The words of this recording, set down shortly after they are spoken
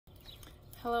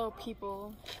Hello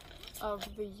people of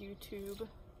the YouTube,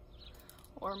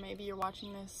 or maybe you're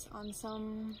watching this on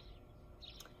some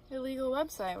illegal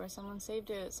website where someone saved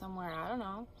it somewhere. I don't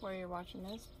know where you're watching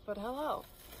this, but hello.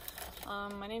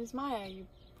 My name is Maya. You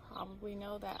probably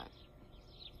know that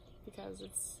because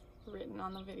it's written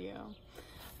on the video.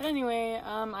 But anyway,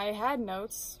 I had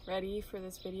notes ready for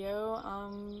this video,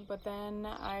 but then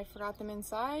I forgot them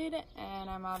inside,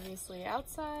 and I'm obviously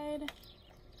outside.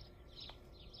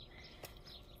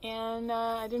 And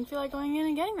I didn't feel like going in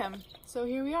and getting them, so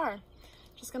here we are.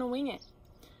 Just gonna wing it.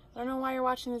 I don't know why you're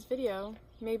watching this video.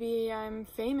 Maybe I'm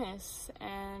famous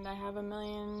and I have a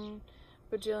million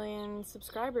bajillion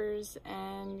subscribers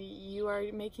and you are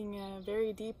making a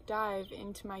very deep dive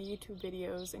into my YouTube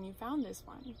videos and you found this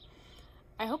one.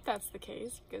 I hope that's the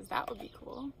case because that would be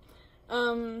cool.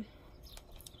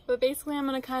 But basically I'm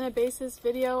gonna kind of base this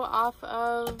video off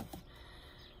of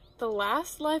the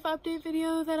last life update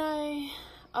video that I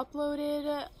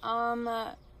uploaded.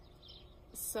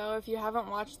 So if you haven't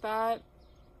watched that,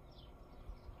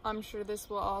 I'm sure this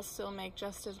will all still make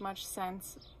just as much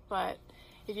sense, but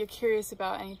if you're curious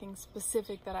about anything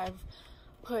specific that I've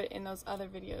put in those other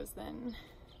videos, then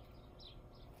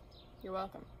you're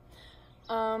welcome.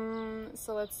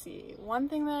 So let's see. One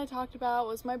thing that I talked about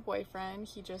was my boyfriend.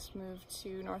 He just moved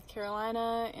to North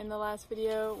Carolina in the last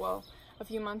video, well, a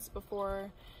few months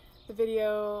before the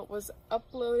video was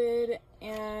uploaded,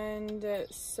 and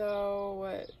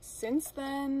so since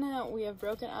then we have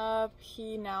broken up.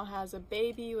 He now has a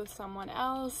baby with someone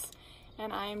else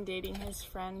and I am dating his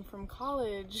friend from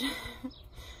college.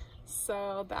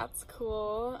 So that's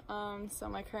cool. So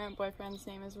my current boyfriend's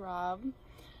name is Rob,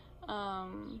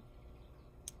 and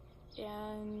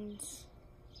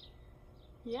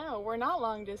yeah, we're not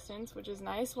long distance, which is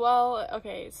nice. Well,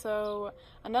 okay, so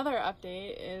another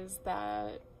update is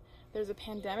that there's a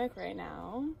pandemic right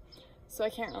now, so I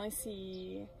can't really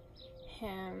see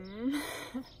him.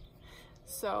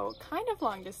 So kind of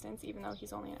long distance, even though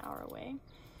he's only an hour away.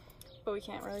 But we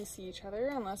can't really see each other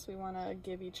unless we want to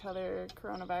give each other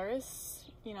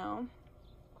coronavirus, you know.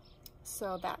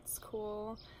 So that's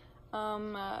cool.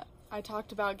 I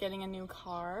talked about getting a new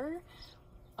car,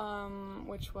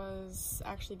 which was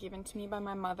actually given to me by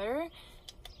my mother.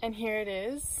 And here it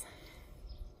is.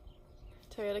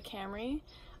 Toyota Camry.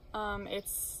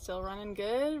 It's still running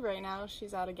good. Right now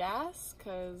she's out of gas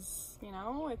because, you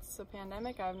know, it's a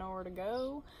pandemic. I have nowhere to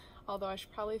go, although I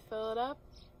should probably fill it up.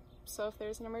 So if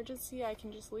there's an emergency, I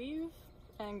can just leave.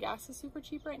 And gas is super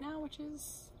cheap right now, which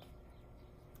is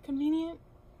convenient.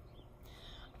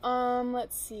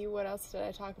 Let's see, what else did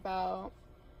I talk about?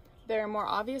 There are more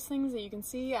obvious things that you can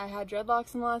see. I had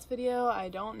dreadlocks in the last video. I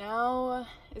don't now.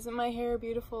 Isn't my hair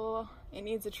beautiful? It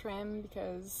needs a trim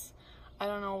because I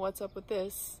don't know what's up with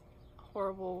this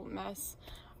horrible mess.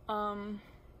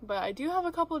 But I do have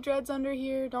a couple dreads under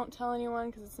here. Don't tell anyone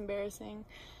because it's embarrassing.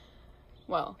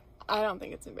 Well, I don't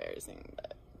think it's embarrassing,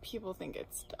 but people think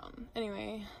it's dumb.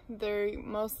 Anyway, they're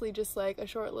mostly just like a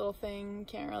short little thing.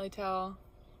 Can't really tell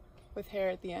with hair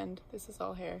at the end. This is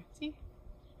all hair. See?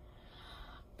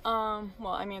 Well,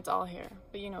 I mean, it's all hair,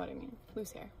 but you know what I mean.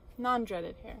 Loose hair.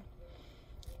 Non-dreaded hair.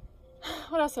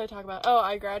 What else did I talk about? Oh,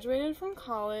 I graduated from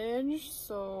college,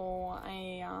 so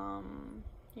I,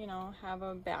 you know, have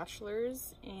a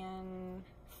bachelor's in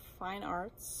fine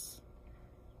arts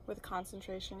with a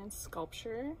concentration in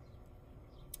sculpture.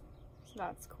 So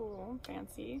that's cool,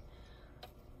 fancy.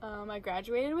 I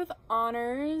graduated with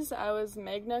honors. I was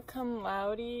magna cum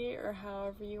laude, or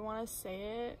however you want to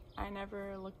say it. I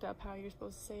never looked up how you're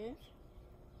supposed to say it.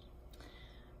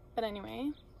 But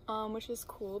anyway, which is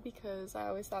cool because I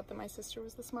always thought that my sister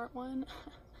was the smart one.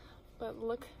 But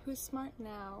look who's smart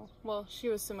now. Well, she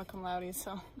was summa cum laude,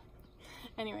 so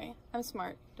anyway, I'm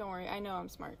smart. Don't worry, I know I'm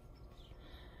smart.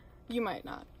 You might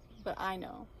not, but I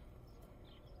know.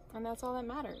 And that's all that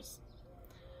matters.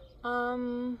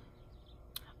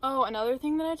 Oh, another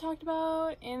thing that I talked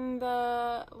about in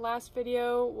the last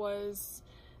video was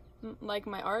like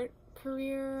my art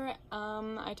career.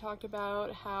 I talked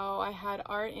about how I had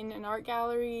art in an art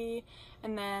gallery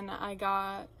and then I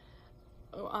got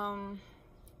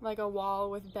like a wall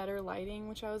with better lighting,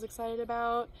 which I was excited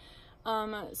about.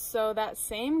 So that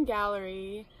same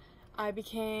gallery, I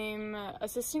became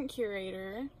assistant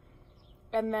curator,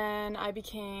 and then I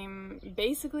became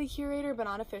basically curator but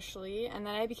not officially, and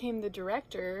then I became the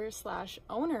director slash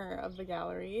owner of the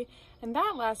gallery, and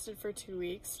that lasted for 2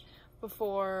 weeks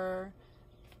before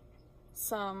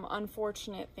some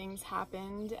unfortunate things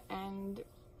happened and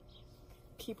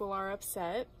people are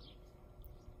upset.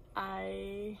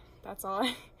 That's all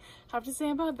I have to say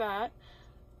about that.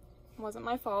 It wasn't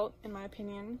my fault, in my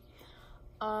opinion.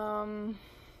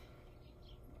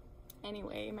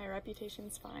 Anyway, my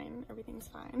reputation's fine. Everything's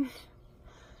fine.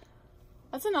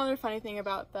 That's another funny thing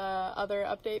about the other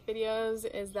update videos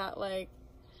is that, like,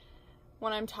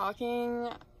 when I'm talking,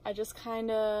 I just kind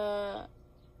of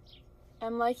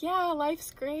am like, yeah,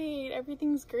 life's great,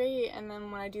 everything's great, and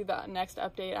then when I do the next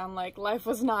update, I'm like, life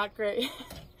was not great.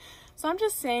 So I'm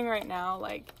just saying right now,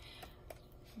 like,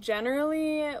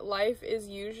 generally, life is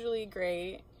usually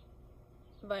great.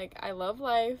 Like, I love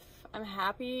life, I'm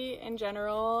happy in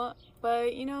general,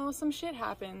 but, you know, some shit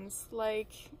happens,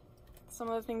 like some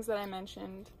of the things that I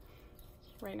mentioned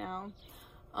right now.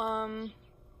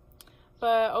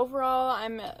 But overall,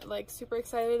 I'm like super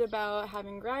excited about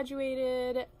having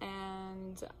graduated,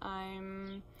 and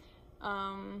I'm,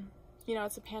 you know,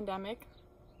 it's a pandemic,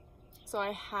 so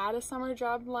I had a summer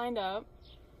job lined up,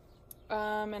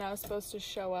 and I was supposed to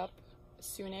show up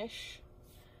soonish,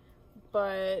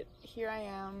 but here I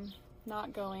am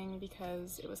not going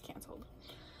because it was canceled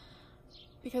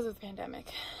because of the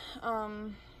pandemic.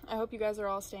 I hope you guys are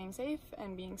all staying safe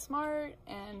and being smart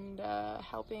and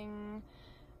helping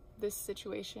this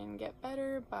situation get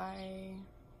better by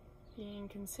being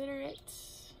considerate,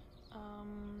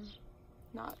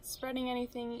 not spreading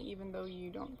anything even though you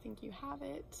don't think you have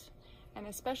it, and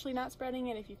especially not spreading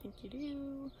it if you think you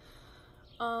do.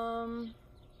 I'm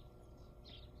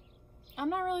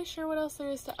not really sure what else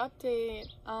there is to update.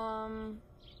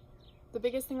 The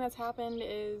biggest thing that's happened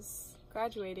is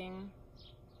graduating.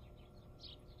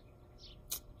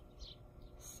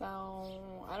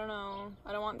 So, I don't know.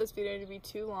 I don't want this video to be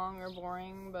too long or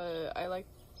boring, but I like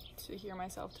to hear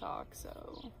myself talk,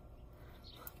 so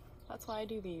that's why I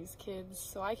do these, kids,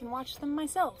 so I can watch them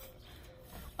myself.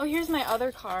 Oh, here's my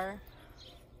other car.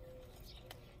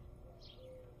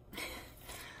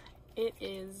 It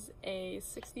is a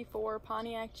 64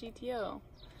 Pontiac GTO.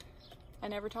 I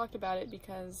never talked about it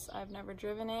because I've never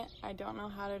driven it. I don't know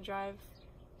how to drive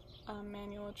a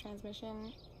manual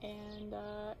transmission, and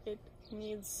it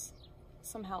needs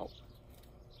some help.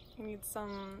 It needs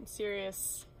some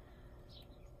serious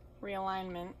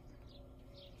realignment.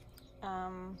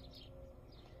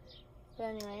 But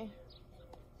anyway,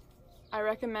 I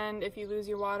recommend if you lose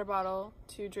your water bottle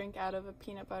to drink out of a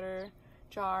peanut butter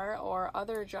jar or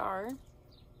other jar.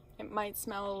 It might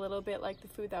smell a little bit like the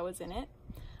food that was in it.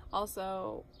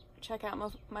 Also, check out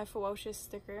my Fewocious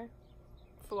sticker.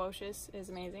 Fewocious is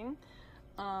amazing.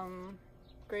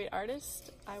 Great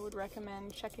artist. I would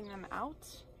recommend checking them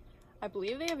out. I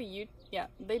believe they have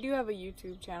they do have a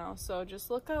YouTube channel, so just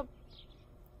look up,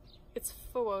 it's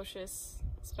Fewocious,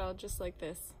 spelled just like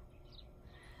this.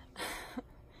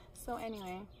 So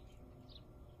anyway,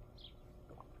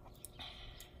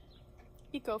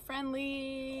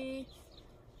 eco-friendly.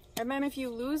 And then if you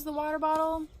lose the water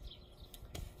bottle,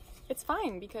 it's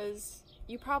fine because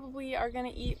you probably are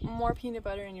gonna eat more peanut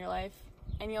butter in your life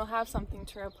and you'll have something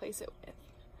to replace it with.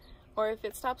 Or if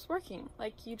it stops working,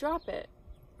 like you drop it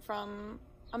from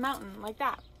a mountain like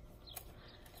that,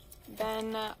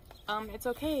 then it's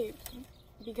okay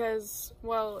because,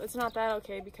 well, it's not that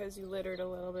okay because you littered a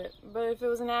little bit, but if it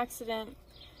was an accident,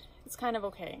 it's kind of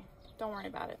okay. Don't worry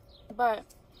about it. But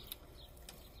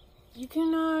you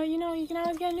can, you know, you can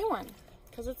always get a new one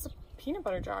because it's a peanut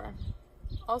butter jar.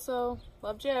 Also,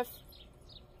 love Jif.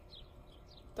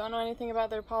 Don't know anything about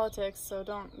their politics, so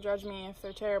don't judge me if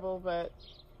they're terrible, but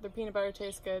their peanut butter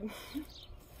tastes good.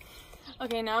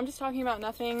 Okay, now I'm just talking about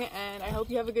nothing, and I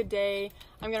hope you have a good day.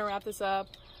 I'm gonna wrap this up.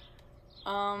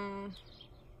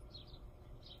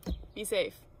 Be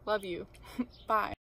safe. Love you. Bye.